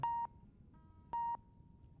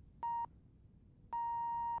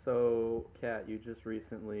So, Kat, you just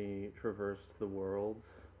recently traversed the world.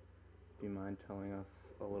 Do you mind telling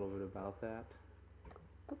us a little bit about that?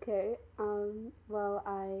 Okay, well,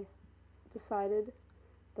 I decided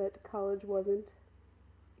that college wasn't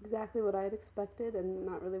exactly what I had expected and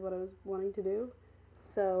not really what I was wanting to do.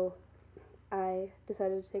 So I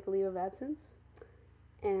decided to take a leave of absence.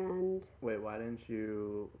 And Wait, why didn't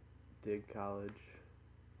you dig college?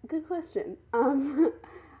 good question.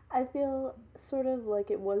 I feel sort of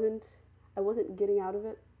like I wasn't getting out of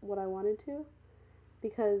it what I wanted to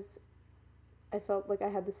because I felt like I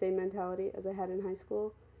had the same mentality as I had in high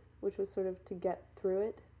school, which was sort of to get through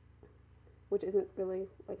it, which isn't really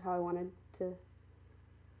like how I wanted to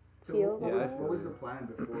So feel. what was the plan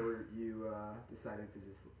before you decided to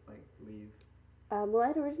just like leave? Well,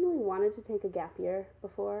 I'd originally wanted to take a gap year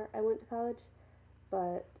before I went to college,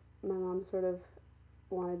 but my mom sort of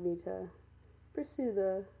wanted me to pursue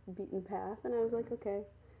the beaten path, and I was like, okay,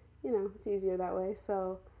 it's easier that way.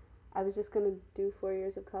 So I was just gonna do 4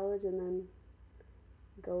 years of college and then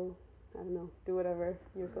go, I don't know, do whatever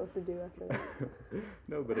you're supposed to do after that.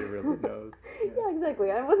 Nobody really knows. Yeah, exactly.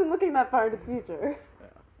 I wasn't looking that far into the future.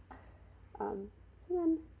 Yeah. So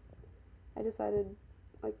then I decided,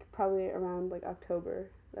 like, probably around, like, October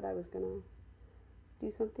that I was gonna do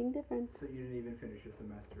something different. So you didn't even finish a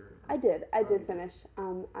semester? I did. I did Okay. finish.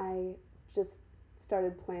 I just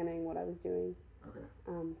started planning what I was doing. Okay.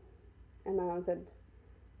 And my mom said,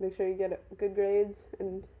 make sure you get good grades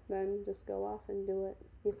and then just go off and do what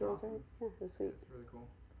you feel is awesome. right. Yeah, it was sweet. That's really cool.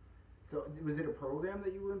 So was it a program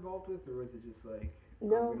that you were involved with, or was it just like,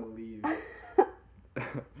 No. I'm going to leave?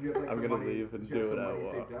 Do you have, like, I'm some gonna money, leave and did you have do some what I money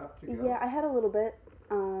want. saved up to go? Yeah, I had a little bit.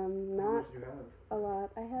 How Not much did you have? a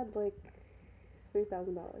lot. I had like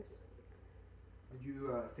 $3,000. Did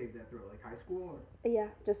you save that through like high school? Or? Yeah,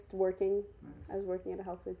 just working. I Nice. was working at a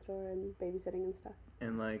health food store and babysitting and stuff.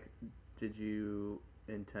 And, like, did you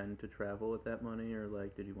intend to travel with that money, or,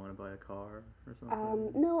 like, did you want to buy a car or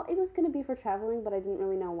something? No, it was going to be for traveling, but I didn't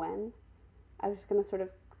really know when. I was just going to sort of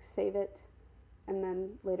save it and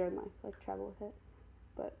then later in life, like, travel with it.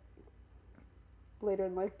 But later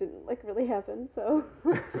in life didn't, like, really happen, so.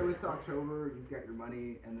 So it's October, you've got your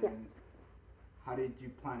money, and then Yes. how did you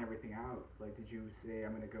plan everything out? Like, did you say,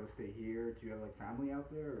 I'm going to go stay here? Do you have, like, family out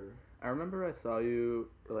there? Or? I remember I saw you,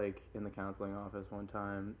 like, in the counseling office one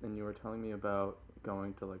time, and you were telling me about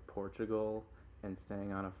going to, like, Portugal and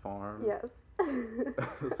staying on a farm. Yes.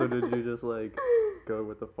 So did you just, like, go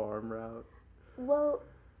with the farm route? Well,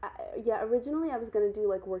 yeah, originally I was going to do,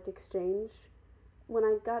 like, work exchange when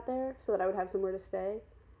I got there so that I would have somewhere to stay.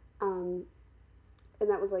 And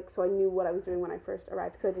that was, like, so I knew what I was doing when I first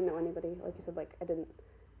arrived because I didn't know anybody. Like you said, like, I didn't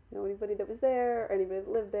know anybody that was there or anybody that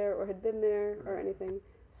lived there or had been there or anything.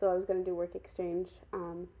 So I was going to do work exchange,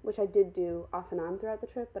 which I did do off and on throughout the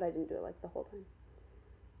trip, but I didn't do it, like, the whole time.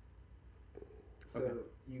 So Okay.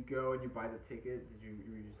 you go and you buy the ticket. You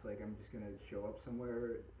were just like, I'm just going to show up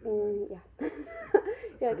somewhere? Yeah.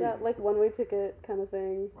 That's Yeah, I got, crazy. like, one-way ticket kind of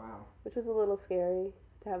thing, Wow. which was a little scary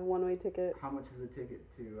to have a one-way ticket. How much is a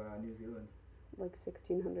ticket to New Zealand? Like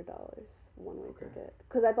 $1,600 one-way Okay. ticket,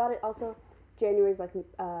 because I bought it also. January's like the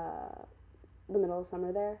middle of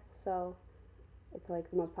summer there, so it's like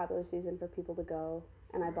the most popular season for people to go,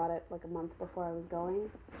 and I bought it like a month before I was going.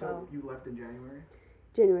 So you left in January?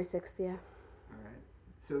 January 6th, yeah. All right.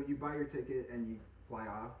 So you buy your ticket and you fly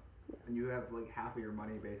off, Yes. and you have like half of your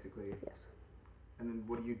money basically. Yes. And then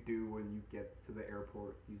what do you do when you get to the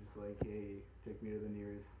airport? You just like, hey, take me to the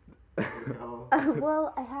nearest hotel.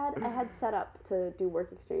 Well, I had set up to do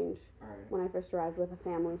work exchange All right. when I first arrived with a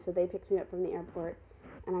family, so they picked me up from the airport,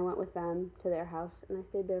 and I went with them to their house, and I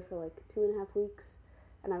stayed there for like 2.5 weeks,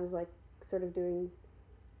 and I was like sort of doing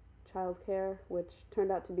childcare, which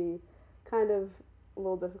turned out to be kind of a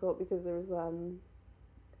little difficult because there was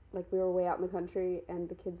like we were way out in the country, and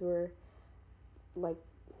the kids were like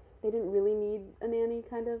they didn't really need a nanny,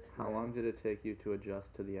 kind of. How long did it take you to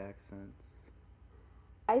adjust to the accents?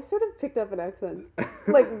 I sort of picked up an accent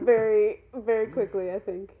like very, very quickly, I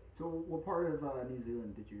think. So what part of New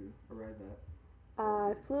Zealand did you arrive at?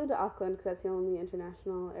 I flew into Auckland because that's the only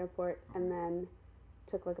international airport, and then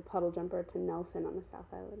took like a puddle jumper to Nelson on the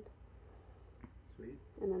South Island, Sweet.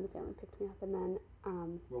 and then the family picked me up, and then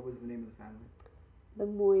What was the name of the family? the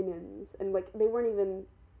Moynans, and like they weren't even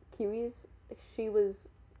Kiwis. She was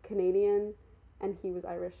Canadian, and he was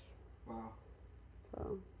Irish. Wow,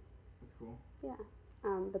 So that's cool. yeah,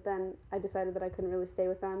 but then I decided that I couldn't really stay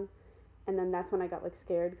with them, and then that's when I got like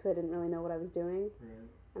scared because I didn't really know what I was doing. Right.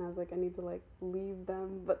 And I was like, I need to like leave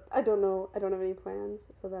them, but I don't know. I don't have any plans.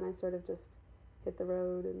 So then I sort of just hit the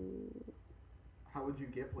road and How would you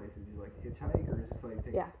get places? You like hitchhike or just like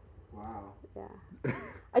take? Yeah. Wow. Yeah.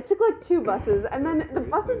 I took like 2 buses, and then That's the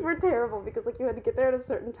buses crazy. were terrible because like you had to get there at a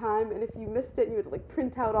certain time, and if you missed it, you had to like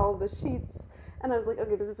print out all of the sheets. And I was like,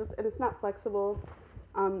 okay, this is just, and it's not flexible.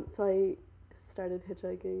 So I started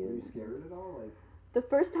hitchhiking. Were you And scared at all? Like. the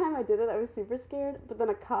first time I did it, I was super scared, but then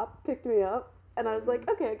a cop picked me up, and I was like,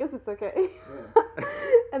 okay, I guess it's okay. Yeah.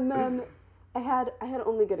 And then I had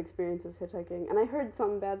only good experiences hitchhiking, and I heard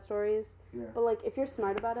some bad stories. Yeah. But like, if you're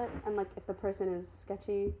smart about it, and like if the person is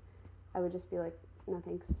sketchy, I would just be like, no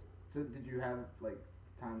thanks. So did you have like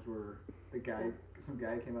times where some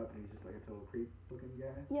guy came up and he was just like a total creep looking guy?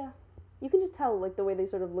 Yeah, you can just tell like the way they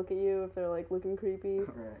sort of look at you if they're like looking creepy.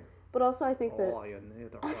 Right. But also I think that Oh, you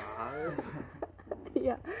need to rise.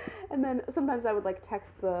 yeah, and then sometimes I would like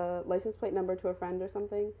text the license plate number to a friend or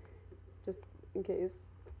something, just in case.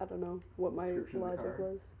 I don't know what my Description of the logic car.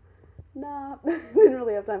 was. Nah, didn't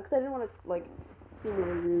really have time because I didn't want to like seem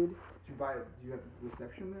really rude. Did you have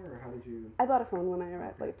reception there, or how did you? I bought a phone when I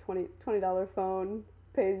arrived, like $20 phone,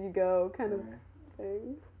 pay as you go kind of Right.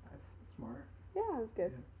 thing. That's smart. Yeah, it was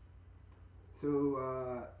good. Yeah.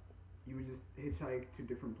 So you would just hitchhike to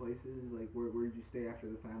different places. Like where did you stay after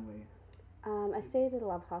the family? I stayed at a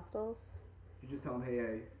lot of hostels. Did you just tell them,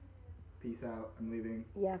 hey, peace out, I'm leaving?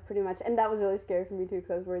 Yeah, pretty much. And that was really scary for me too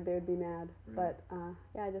because I was worried they would be mad. Right. But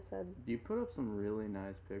yeah, I just said. You put up some really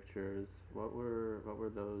nice pictures. What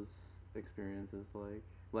were those experiences like?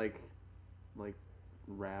 Like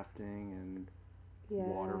rafting and Yeah.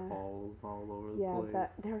 waterfalls all over the Yeah,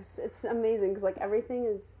 place. it's amazing because like everything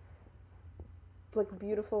is like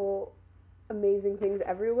beautiful, amazing things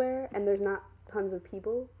everywhere, and there's not tons of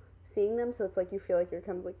people seeing them, so it's like you feel like you're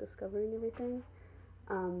kind of like discovering everything.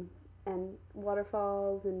 And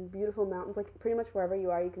waterfalls and beautiful mountains, like pretty much wherever you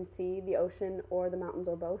are, you can see the ocean or the mountains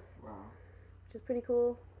or both, Wow. which is pretty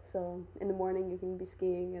cool. So in the morning you can be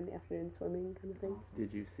skiing, and in the afternoon swimming, kind of thing. Awesome.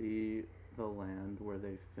 Did you see the land where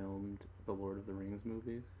they filmed the Lord of the Rings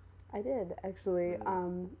movies? I did actually.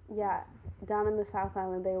 Really? Yeah, down in the South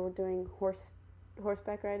Island they were doing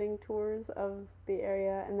horseback riding tours of the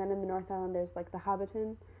area, and then in the North Island there's like the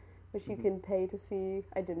Hobbiton, which you Mhm. can pay to see.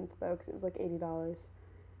 I didn't though because it was like $80,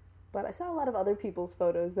 but I saw a lot of other people's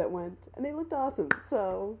photos that went, and they looked awesome.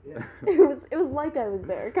 So Yeah. it was like I was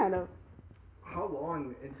there, kind of. How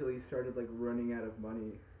long until you started like running out of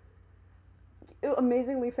money?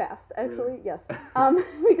 Amazingly fast, actually. Really? Yes,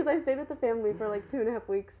 because I stayed with the family for like 2.5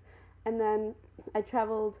 weeks, and then I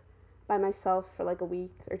traveled by myself for like a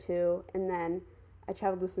week or two, and then I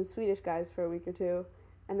traveled with some Swedish guys for a week or two,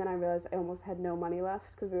 and then I realized I almost had no money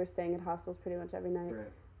left because we were staying at hostels pretty much every night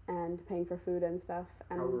Right. and paying for food and stuff.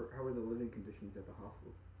 And How were the living conditions at the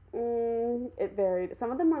hostels? it varied.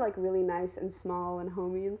 Some of them were like really nice and small and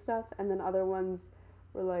homey and stuff, and then other ones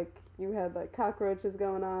were like you had like cockroaches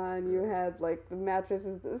going on. You had like the mattress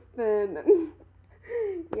is this thin. And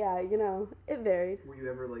yeah, you know, it varied. Were you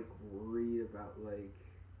ever like worried about like,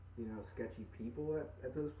 you know, sketchy people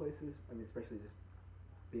at those places? I mean, especially just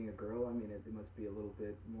being a girl. I mean, it must be a little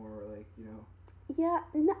bit more like, you know. Yeah,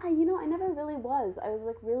 no, you know, I never really was. I was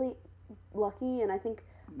like really lucky, and I think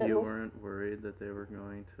that You most weren't worried that they were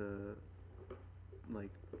going to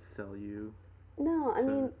like sell you, no, I to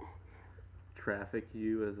mean, traffic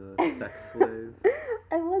you as a sex slave?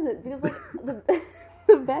 I wasn't because like the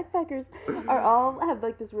backpackers are all have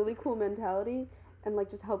like this really cool mentality and like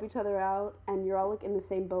just help each other out, and you're all like in the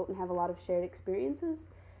same boat and have a lot of shared experiences.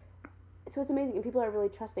 So it's amazing, and people are really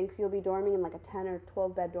trusting because you'll be dorming in like a 10 or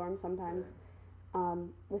 12 bed dorm sometimes,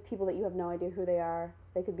 with people that you have no idea who they are.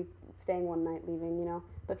 They could be staying one night, leaving, you know.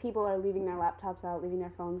 But people are leaving their laptops out, leaving their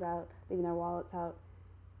phones out, leaving their wallets out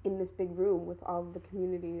in this big room with all of the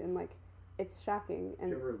community, and like it's shocking.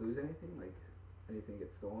 And Did you ever lose anything? Like anything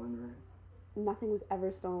get stolen or? nothing was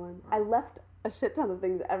ever stolen. Wow. I left a shit ton of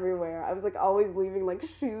things everywhere. I was like always leaving like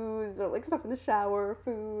shoes or like stuff in the shower,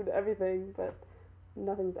 food, everything, but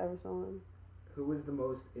nothing was ever stolen. Who was the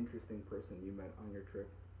most interesting person you met on your trip?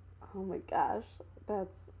 Oh my gosh,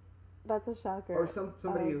 that's a shocker. Or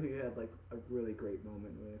somebody who you had like a really great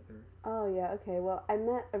moment with, or Oh yeah, okay. Well, I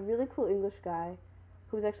met a really cool English guy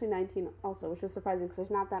who was actually 19 also, which was surprising because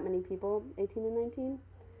there's not that many people 18 and 19,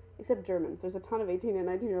 except Germans. There's a ton of 18 and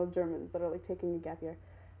 19-year-old Germans that are like taking a gap year.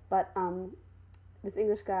 But this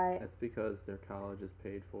English guy, That's because their college is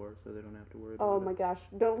paid for, so they don't have to worry oh about my it. gosh,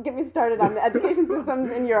 don't get me started on the education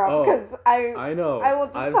systems in Europe Oh, because I know. I will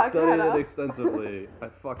just I've talk studied that it up. extensively. I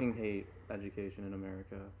fucking hate education in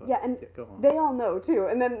America. But Yeah, and go on. they all know too,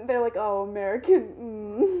 and then they're like, "Oh,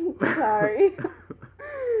 American, sorry."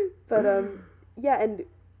 But yeah, and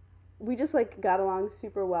we just like got along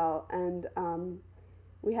super well, and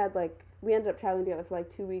we ended up traveling together for like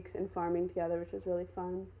 2 weeks and farming together, which was really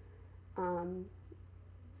fun. And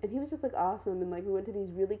he was just like awesome, and like we went to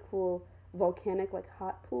these really cool volcanic like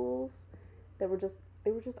hot pools that were just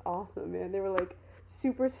awesome, man. They were like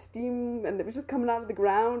super steam, and it was just coming out of the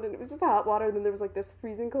ground, and it was just hot water, and then there was like this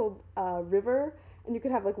freezing cold river, and you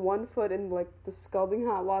could have like 1 foot in like the scalding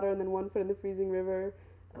hot water and then 1 foot in the freezing river.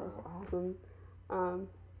 That was awesome.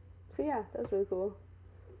 So yeah, that was really cool.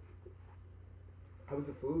 How was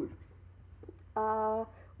the food?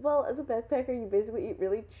 Well, as a backpacker, you basically eat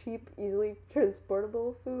really cheap, easily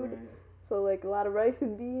transportable food. Right. So like a lot of rice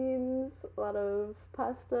and beans, a lot of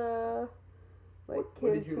pasta, like What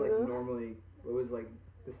canned did you tuna. like normally? What was like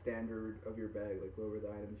the standard of your bag? Like, what were the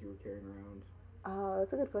items you were carrying around?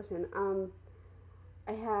 That's a good question.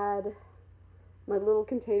 I had my little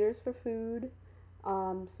containers for food,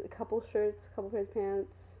 a couple shirts, a couple pairs of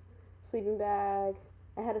pants, sleeping bag.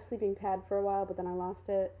 I had a sleeping pad for a while, but then I lost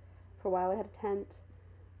it. For a while, I had a tent.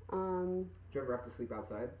 Did you ever have to sleep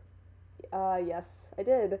outside? Yes, I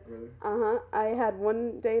did. Really? I had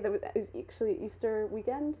one day that was actually Easter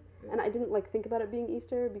weekend, Yeah. and I didn't like think about it being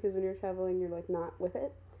Easter because when you're traveling, you're like not with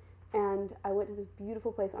it. And I went to this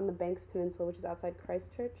beautiful place on the Banks Peninsula, which is outside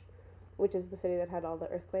Christchurch, which is the city that had all the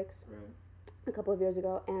earthquakes Right. a couple of years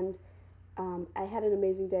ago. And I had an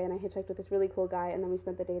amazing day, and I hitchhiked with this really cool guy, and then we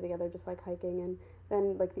spent the day together just like hiking. And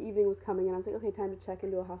then like the evening was coming, and I was like, okay, time to check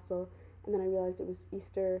into a hostel. And then I realized it was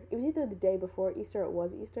Easter. It was either the day before Easter or it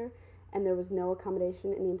was Easter, and there was no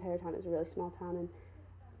accommodation in the entire town. It was a really small town,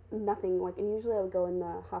 and nothing like. And usually I would go in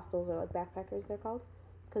the hostels, or like backpackers they're called,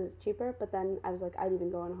 because it's cheaper. But then I was like, I'd even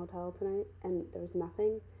go in a hotel tonight, and there was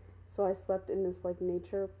nothing. So I slept in this like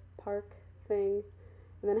nature park thing.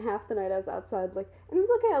 And then half the night I was outside, like, and it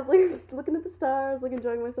was okay. I was like just looking at the stars, like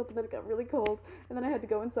enjoying myself, and then it got really cold. And then I had to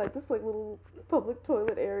go inside this like little public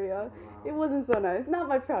toilet area. Wow. It wasn't so nice. Not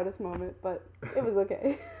my proudest moment, but it was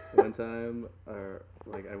okay. One time,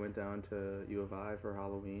 I went down to U of I for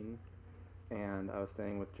Halloween, and I was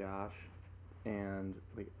staying with Josh, and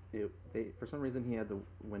for some reason he had the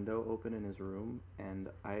window open in his room, and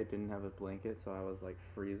I didn't have a blanket, so I was like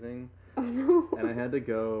freezing, Oh no. and I had to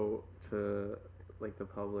go to like the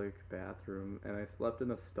public bathroom, and I slept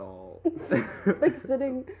in a stall. Like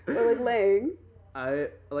sitting or like laying. I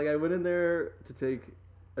went in there to take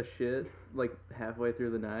a shit like halfway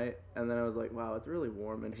through the night, and then I was like, wow, it's really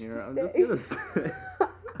warm in here. I'm just gonna stay.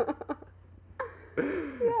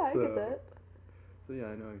 Yeah, I get that. So yeah,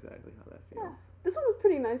 I know exactly how that Yeah. feels. This one was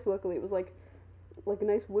pretty nice, luckily. It was like a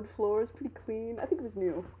nice wood floors, pretty clean. I think it was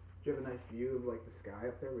new. Did you have a nice view of like the sky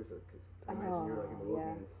up there? Was it? Cause I imagine you're like in the yeah.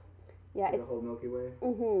 wilderness. Yeah, See it's the whole Milky Way.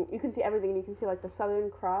 You can see everything. You can see like the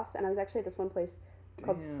Southern Cross, and I was actually at this one place. It's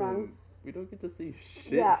called Damn, Franz. We don't get to see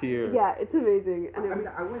shit Yeah, here. yeah, it's amazing. And I it was,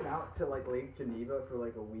 mean, I went out to like Lake Geneva for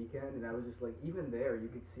like a weekend, and I was just like, even there, you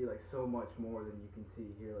could see like so much more than you can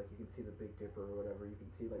see here. Like you can see the Big Dipper or whatever. You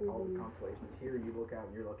can see like all the constellations. Here, you look out,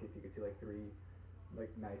 and you're lucky if you could see like 3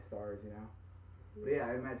 like nice stars, you know. But yeah,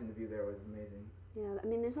 I imagine the view there was amazing. yeah, I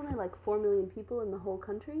mean, there's only like 4 million people in the whole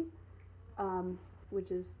country,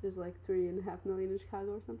 which is there's like 3.5 million in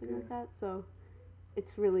Chicago or something like that. So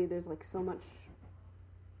it's really there's like so much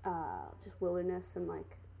just wilderness, and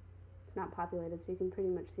like it's not populated, so you can pretty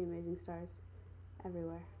much see amazing stars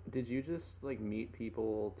everywhere. Did you just like meet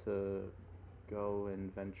people to go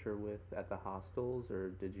and venture with at the hostels, or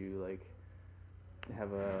did you like have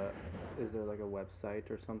is there like a website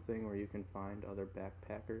or something where you can find other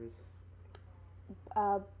backpackers?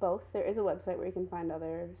 Both. There is a website where you can find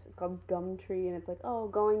others. It's called Gumtree, and it's like, oh,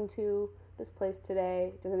 going to this place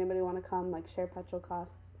today. Does anybody want to come? Like, share petrol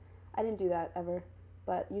costs. I didn't do that ever,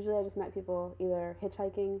 but usually I just met people either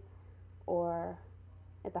hitchhiking or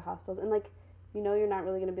at the hostels. And like, you know, you're not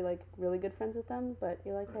really gonna be like really good friends with them, but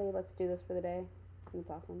you're like, hey, let's do this for the day, and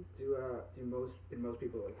it's awesome. Did most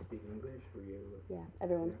people like speak English? Were you able to? Yeah,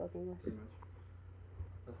 everyone spoke English. Pretty much.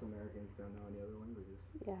 Us Americans don't know any other languages.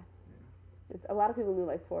 Yeah. It's, a lot of people knew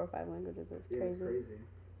like 4 or 5 languages. It's crazy. Yeah, it's crazy.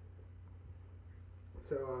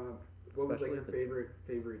 So, what was like Especially your if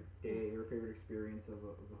favorite day or favorite experience of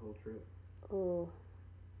the whole trip? Oh,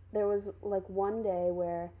 there was like one day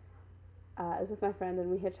where I was with my friend, and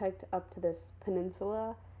we hitchhiked up to this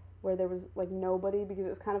peninsula where there was like nobody because it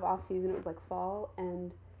was kind of off season. It was like fall,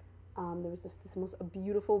 and there was this most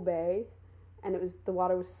beautiful bay, and the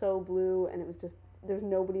water was so blue, and it was just there's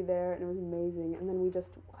nobody there, and it was amazing. And then we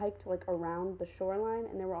just hiked like around the shoreline,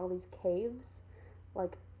 and there were all these caves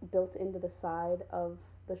like built into the side of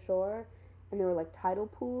the shore, and there were like tidal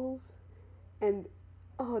pools, and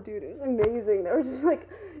oh dude, it was amazing. There were just like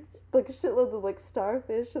shitloads of like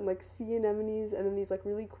starfish and like sea anemones, and then these like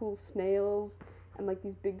really cool snails, and like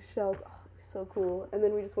these big shells. Oh, it was so cool. And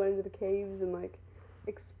then we just went into the caves and like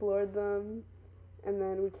explored them. And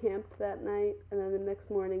then we camped that night, and then the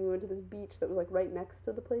next morning we went to this beach that was like right next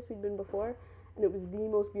to the place we'd been before, and it was the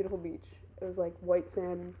most beautiful beach. It was like white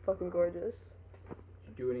sand, fucking gorgeous.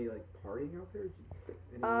 Did you do any like partying out there?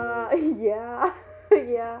 Yeah,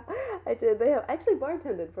 yeah, I did. They have actually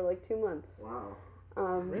bartended for like 2 months. Wow.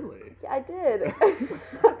 Really? Yeah, I did.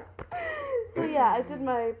 So yeah, I did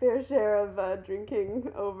my fair share of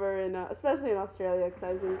drinking over in, especially in Australia, because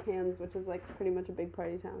I was in Cairns, which is like pretty much a big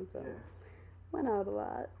party town. So. Yeah. Went out a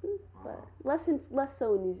lot, but less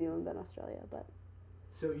so in New Zealand than Australia. But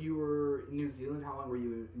so you were in New Zealand. How long were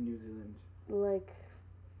you in New Zealand? like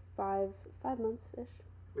 5 months ish.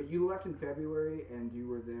 Wait, you left in February and you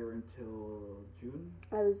were there until June?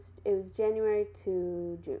 It was January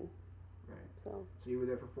to June. Right. So you were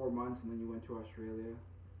there for 4 months and then you went to Australia.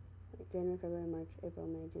 like January, February, March, April,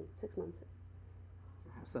 May, June. 6 months.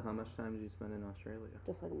 So how much time did you spend in Australia?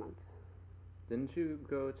 Just like a month. Didn't you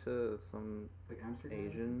go to some Like Amsterdam?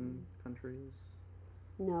 Asian countries?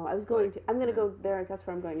 No, I was going to. I'm gonna go there. That's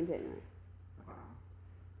where I'm going in January. Wow.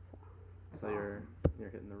 So awesome. you're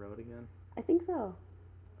hitting the road again? I think so.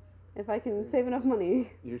 If I can save enough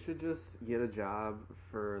money, You should just get a job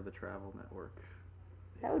for the Travel Network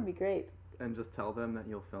that would be great. and just tell them that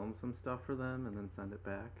you'll film some stuff for them and then send it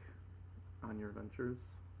back on your ventures.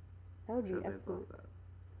 That would Sure, be they'd excellent. love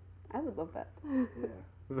I would love that. Yeah.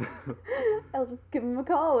 that. I'll just give them a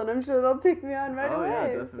call, and I'm sure they'll take me on right Oh,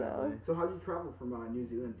 away. yeah, So definitely. So how'd you travel from New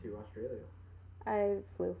Zealand to Australia? I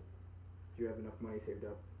flew. Do you have enough money saved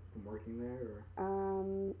up from working there?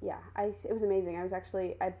 Or? Yeah, it was amazing. I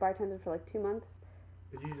bartended for like 2 months.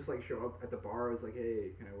 Did you just like show up at the bar? I was like,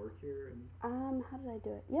 hey, can I work here? And How did I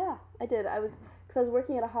do it? Yeah, I did. Because I was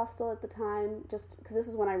working at a hostel at the time, just because this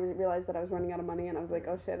is when I realized that I was running out of money, and I was like,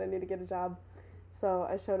 oh shit, I need to get a job. So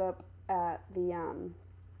I showed up at the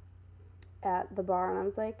bar, and I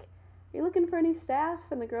was like, are you looking for any staff?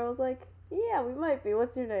 And the girl was like, yeah, we might be.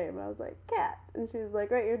 What's your name? And I was like, Kat. And she was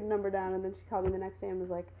like, write your number down. And then she called me the next day and was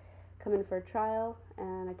like, come in for a trial.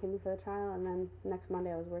 And I came in for the trial, and then next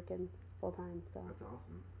Monday I was working full time. So that's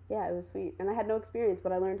awesome. yeah, it was sweet. And I had no experience,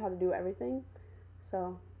 but I learned how to do everything.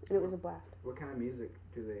 So, and it was a blast. What kind of music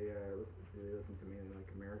do they listen? Do they listen to? Mainly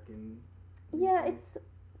like American? Yeah, music? it's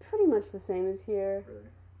pretty much the same as here.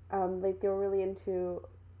 Really? Like they were really into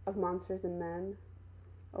Of Monsters and Men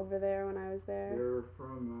over there when I was there. They're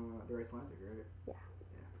from they're Icelandic, right? Yeah.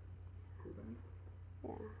 Yeah. Cool band.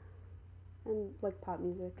 Yeah. And like pop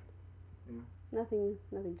music. Yeah. Nothing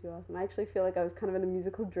too awesome. I actually feel like I was kind of in a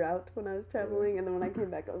musical drought when I was traveling, and then when I came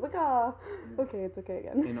back, I was like, okay, it's okay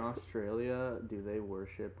again. In Australia, do they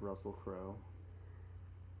worship Russell Crowe?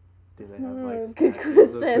 Do they have like good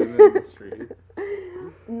statues of question. him in the streets?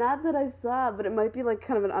 Not that I saw, but it might be like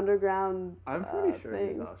kind of an underground I'm pretty sure thing.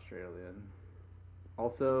 he's Australian.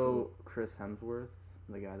 Also, Chris Hemsworth,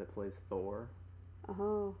 the guy that plays Thor.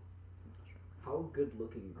 Oh. How good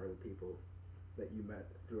looking are the people that you met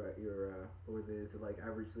throughout your or is it like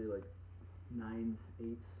averagely like 9s,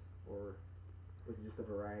 8s, or was it just a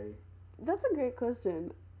variety? That's a great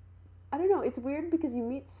question. I don't know. It's weird because you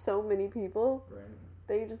meet so many people Right.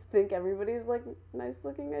 that you just think everybody's like nice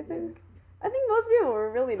looking, I think. I think most people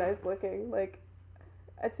were really nice looking. Like,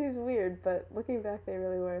 it seems weird, but looking back, they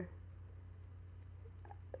really were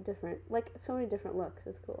different. Like, so many different looks.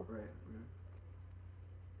 It's cool. Right.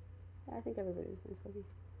 Yeah, I think everybody was nice looking.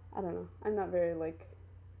 I don't know. I'm not very, like,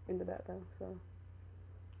 into that, though, so.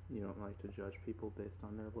 You don't like to judge people based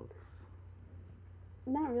on their looks?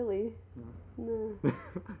 Not really. No. No.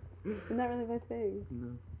 Not really my thing.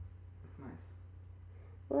 No. That's nice.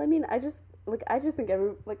 Well, I mean, I just think I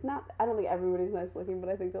don't think everybody's nice looking, but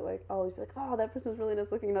I think that, like, I'll always be like, oh, that person was really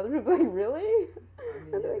nice looking, and other people are like, really? I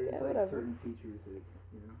mean, I'd be like, there's yeah, like whatever. certain features that,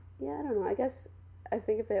 you know. Yeah, I don't know. I guess I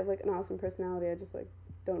think if they have, like, an awesome personality, I just, like,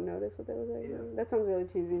 don't notice what they look like. Yeah. That sounds really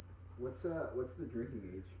cheesy. What's the drinking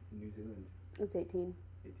age in New Zealand? It's 18.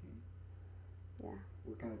 18. Yeah.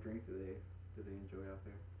 What kind of drinks do they enjoy out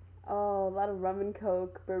there? Oh, a lot of rum and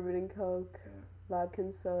Coke, bourbon and Coke, Yeah. vodka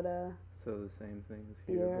and soda. So the same thing as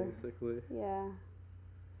here, Beer. basically. Yeah.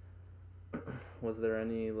 Was there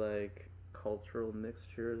any, like, cultural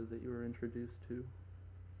mixtures that you were introduced to?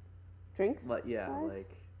 Drinks? Like, yeah, Wise? like,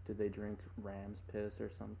 did they drink ram's piss or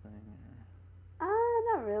something?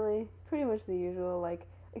 Not really. Pretty much the usual, like,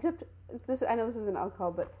 except this. I know this isn't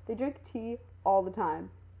alcohol, but they drink tea all the time.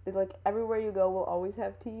 They, like, everywhere you go will always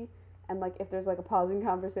have tea, and, like, if there's, like, a pausing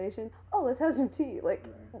conversation, oh, let's have some tea. Like,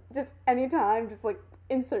 Right. just anytime, just, like,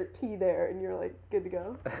 insert tea there, and you're, like, good to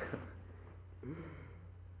go.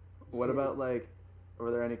 What about, like,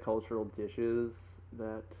 were there any cultural dishes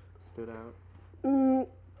that stood out?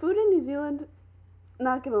 Food in New Zealand,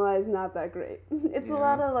 not gonna lie, is not that great. It's a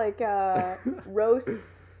lot of like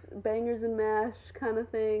roasts, bangers and mash kind of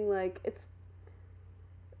thing. Like it's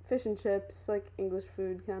fish and chips, like English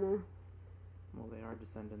food kind of. Well, they are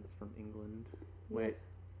descendants from England. Wait, Yes.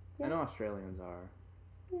 Yeah. I know Australians are.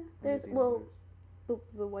 Yeah, New there's Zealanders.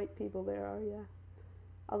 the white people there are, yeah.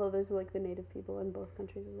 Although there's like the native people in both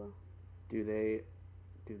countries as well. Do they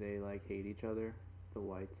like hate each other, the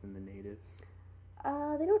whites and the natives?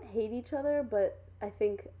 They don't hate each other, but I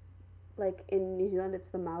think like in New Zealand it's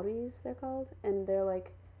the Maoris they're called, and they're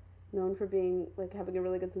like known for being like having a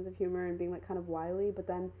really good sense of humor and being like kind of wily, but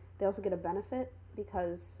then they also get a benefit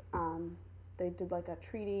because they did like a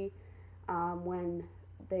treaty when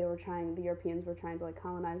the Europeans were trying to like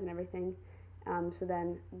colonize and everything. So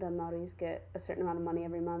then the Maoris get a certain amount of money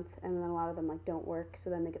every month, and then a lot of them like don't work,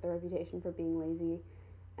 so then they get the reputation for being lazy.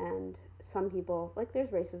 And some people, like there's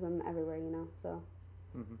racism everywhere, you know, so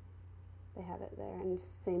they have it there. And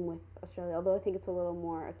same with Australia, although I think it's a little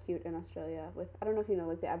more acute in Australia with, I don't know if you know,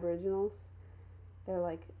 like the Aboriginals. They're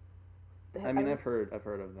like... I've heard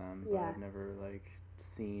of them, but Yeah. I've never like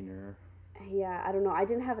seen or... Yeah, I don't know. I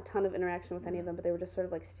didn't have a ton of interaction with any of them, but they were just sort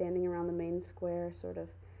of like standing around the main square, sort of.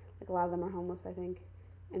 Like a lot of them are homeless, I think,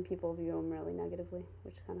 and people view them really negatively,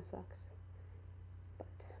 which kind of sucks. But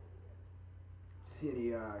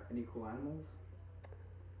See any cool animals?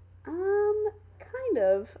 kind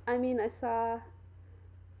of. I mean, I saw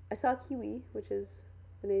a kiwi, which is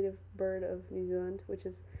the native bird of New Zealand, which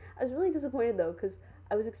is... I was really disappointed, though, because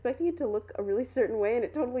I was expecting it to look a really certain way, and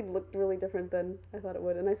it totally looked really different than I thought it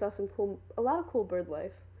would. And I saw a lot of cool bird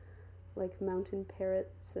life, like mountain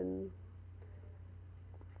parrots and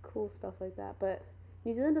cool stuff like that. But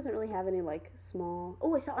New Zealand doesn't really have any, like, small...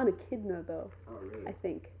 Oh, I saw an echidna, though. Oh, really? I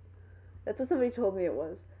think. That's what somebody told me it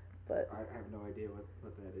was. But I have no idea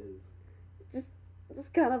what that is.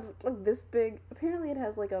 just kind of, like, this big... Apparently it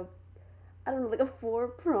has, like, a... I don't know, like a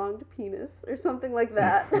 4-pronged penis or something like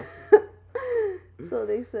that. So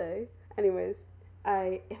they say. Anyways,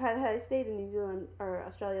 if I stayed in New Zealand or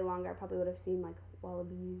Australia longer, I probably would have seen, like,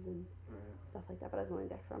 wallabies and stuff like that. But I was only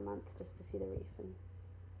there for a month just to see the reef and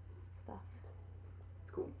stuff.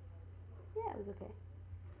 It's cool. Yeah, it was okay.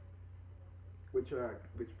 Which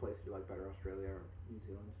place do you like better, Australia or New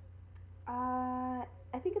Zealand?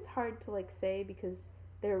 I think it's hard to, like, say because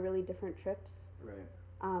they're really different trips.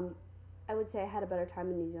 Right. I would say I had a better time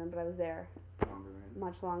in New Zealand, but I was there Longer, right?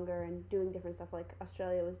 much longer and doing different stuff. Like,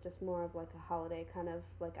 Australia was just more of, like, a holiday kind of,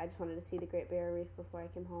 like, I just wanted to see the Great Barrier Reef before I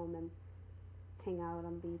came home and hang out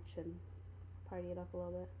on the beach and party it up a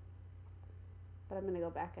little bit. But I'm going to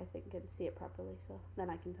go back, I think, and see it properly, so then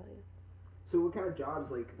I can tell you. So what kind of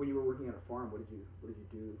jobs, like, when you were working on a farm, what did you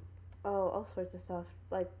do? Oh, all sorts of stuff,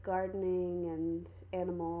 like gardening and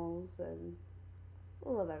animals and I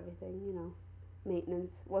love everything, you know.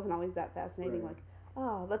 Maintenance wasn't always that fascinating. Right.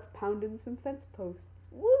 Like, let's pound in some fence posts.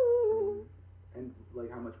 Woo! And, like,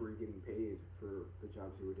 how much were you getting paid for the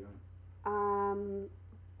jobs you were doing?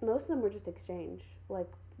 Most of them were just exchange.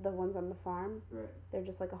 Like, the ones on the farm, Right. they're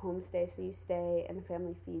just like a homestay, so you stay and the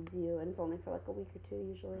family feeds you, and it's only for like a week or two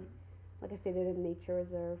usually. Right. Like, I stayed at a nature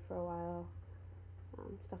reserve for a while,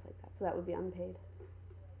 stuff like that. So that would be unpaid.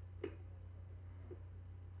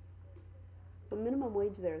 The minimum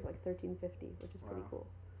wage there is like $13.50, which is pretty cool.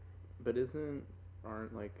 But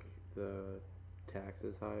aren't like the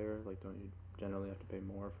taxes higher? Like, don't you generally have to pay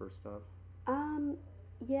more for stuff?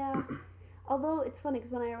 Yeah. Although it's funny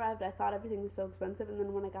because when I arrived, I thought everything was so expensive, and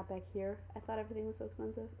then when I got back here, I thought everything was so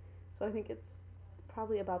expensive. So I think it's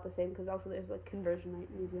probably about the same because also there's like conversion rate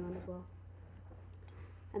in New Zealand as well.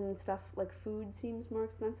 And then stuff like food seems more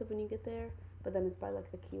expensive when you get there, but then it's by like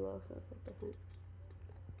the kilo, so it's like different.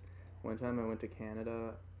 One time I went to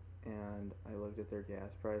Canada and I looked at their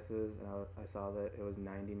gas prices and I saw that it was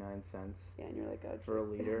 99 cents Yeah, and you're like, oh, for a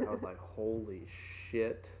liter. I was like, holy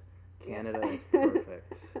shit, Canada Yeah. is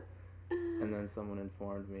perfect. And then someone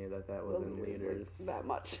informed me that was in liters. Like that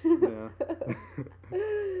much. Yeah.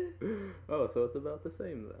 Oh, so it's about the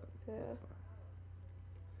same then. Yeah. That's fine.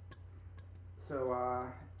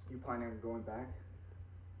 So, you planning on going back?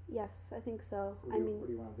 Yes, I think so. Where do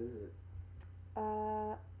you want to visit?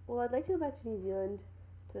 Well, I'd like to go back to New Zealand,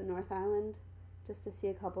 to the North Island, just to see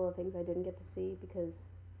a couple of things I didn't get to see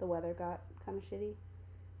because the weather got kind of shitty,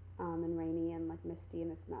 and rainy and like misty,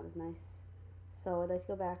 and it's not as nice. So I'd like to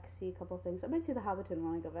go back, see a couple of things. I might see the Hobbiton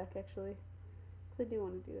when I go back, actually, because I do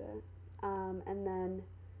want to do that. And then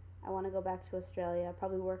I want to go back to Australia,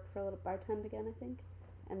 probably work for a little bartend again, I think,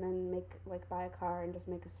 and then buy a car and just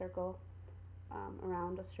make a circle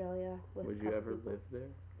around Australia. With Would a you couple ever people. live there?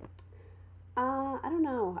 I don't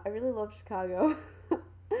know. I really love Chicago.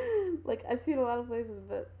 Like, I've seen a lot of places,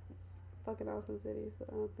 but it's a fucking awesome city, so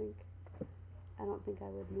I don't think I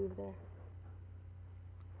would move there.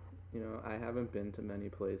 You know, I haven't been to many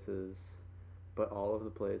places, but all of the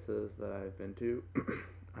places that I've been to,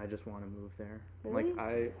 I just want to move there. Really?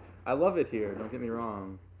 Like, I love it here, don't get me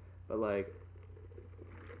wrong, but, like,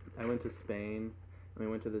 I went to Spain, and we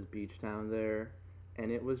went to this beach town there, and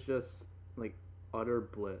it was just, like, utter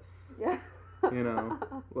bliss. Yeah. You know?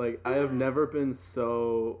 Like, I have never been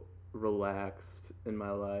so relaxed in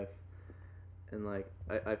my life, and, like,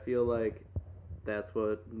 I feel like that's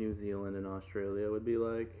what New Zealand and Australia would be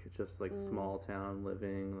like, just like small town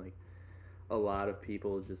living, like a lot of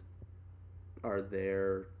people just are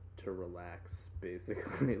there to relax,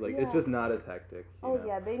 basically. Like, it's just not as hectic, you know?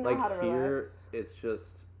 Yeah, they know like how to here, relax. it's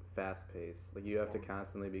just fast paced. Like, you have to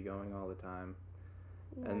constantly be going all the time.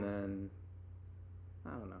 Yeah. And then,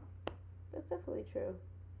 I don't know. That's definitely true.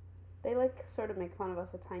 They, like, sort of make fun of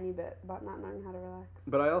us a tiny bit about not knowing how to relax.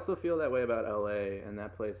 But I also feel that way about LA, and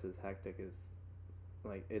that place is hectic as...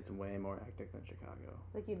 Like, it's way more hectic than Chicago.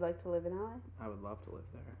 Like, you'd like to live in LA? I would love to live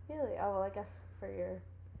there. Really? Oh, well, I guess for your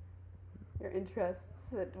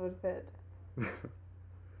interests, it would fit.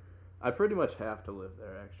 I pretty much have to live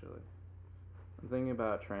there, actually. I'm thinking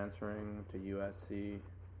about transferring to USC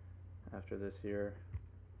after this year.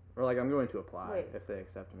 Or, like, I'm going to apply. Wait. If they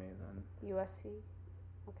accept me, then... USC?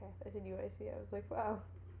 Okay, I said UIC. I was like, wow.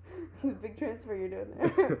 It's a big transfer you're doing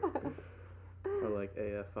there. Or, like,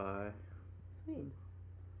 AFI. Sweet.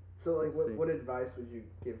 So, like, Let's see. what advice would you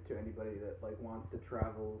give to anybody that, like, wants to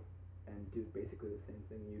travel and do basically the same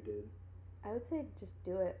thing you did? I would say just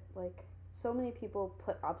do it. Like, so many people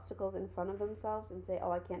put obstacles in front of themselves and say,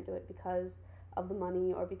 oh, I can't do it because of the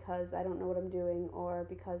money, or because I don't know what I'm doing, or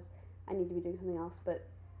because I need to be doing something else. But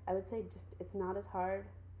I would say just, it's not as hard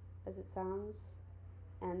as it sounds,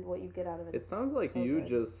 and what you get out of it It is sounds like so you good.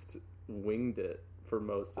 just winged it for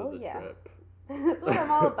most of the yeah. trip. That's what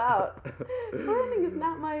I'm all about. Planning is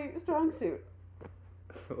not my strong suit.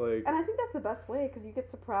 Like, And I think that's the best way, because you get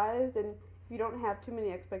surprised, and if you don't have too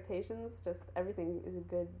many expectations, just everything is a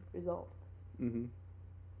good result. mm-hmm.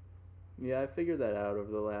 Yeah, I figured that out over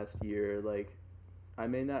the last year. Like, I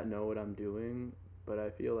may not know what I'm doing, but I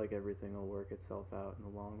feel like everything will work itself out in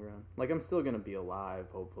the long run. Like, I'm still going to be alive,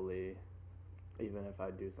 hopefully, even if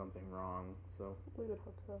I do something wrong, so... We would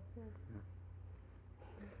hope so, yeah.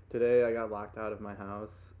 Today I got locked out of my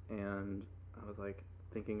house, and I was like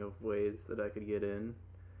thinking of ways that I could get in,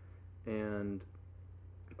 and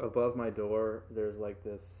above my door there's like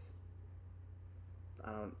this,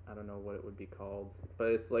 I don't know what it would be called, but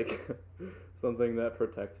it's like something that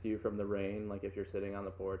protects you from the rain, like if you're sitting on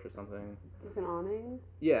the porch or something. Like an awning?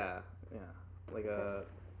 Yeah, like a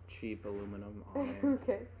cheap aluminum awning.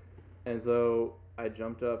 Okay. And so I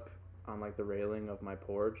jumped up on like the railing of my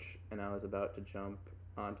porch, and I was about to jump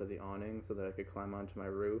onto the awning so that I could climb onto my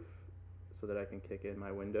roof so that I can kick in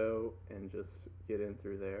my window and just get in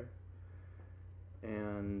through there.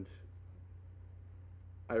 And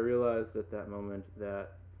I realized at that moment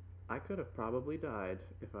that I could have probably died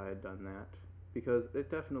if I had done that, because it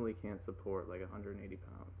definitely can't support like 180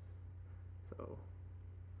 pounds. So,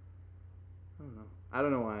 I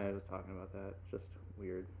don't know why I was talking about that. It's just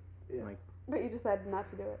weird. Yeah. Like, But you decided not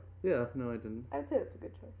to do it. yeah, no, I didn't. I would say that's a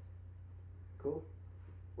good choice. Cool.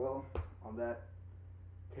 Well, on that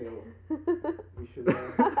tale, we should...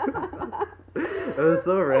 That was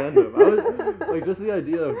so random. I was like, just the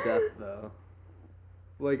idea of death, though.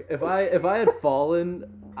 Like, if I had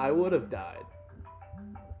fallen, I would have died,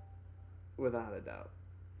 without a doubt.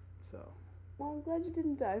 So. Well, I'm glad you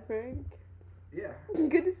didn't die, Frank. Yeah.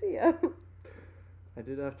 Good to see you. I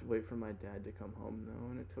did have to wait for my dad to come home, though,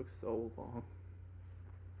 and it took so long.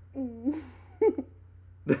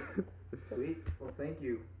 Sweet. Well, thank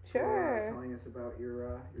you Sure. for telling us about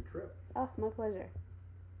your trip. Oh, my pleasure.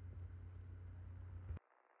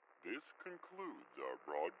 This concludes our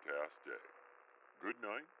broadcast day. Good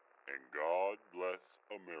night, and God bless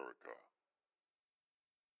America.